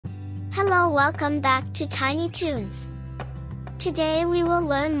Hello, welcome back to Tiny Tunes. Today we will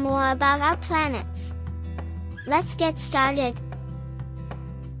learn more about our planets. Let's get started.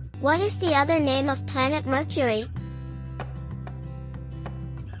 What is the other name of planet Mercury?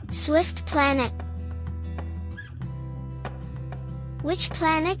 Swift planet. Which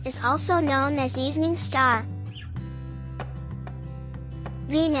planet is also known as evening star?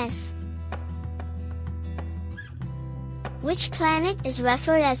 Venus. Which planet is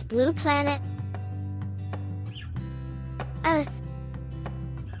referred as blue planet? Earth.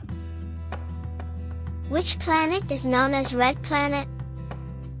 Which planet is known as red planet?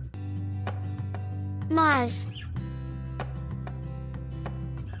 Mars.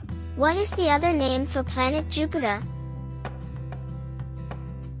 What is the other name for planet Jupiter?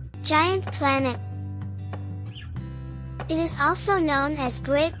 Giant planet. It is also known as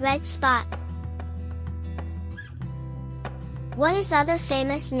Great Red Spot. What is other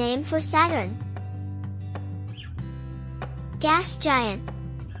famous name for Saturn? Gas giant.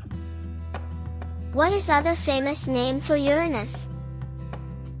 What is other famous name for Uranus?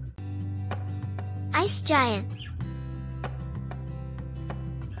 Ice giant.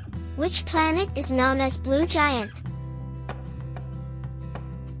 Which planet is known as blue giant?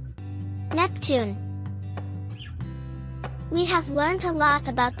 Neptune. We have learned a lot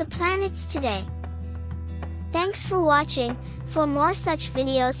about the planets today. Thanks for watching. For more such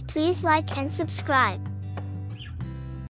videos, please like and subscribe.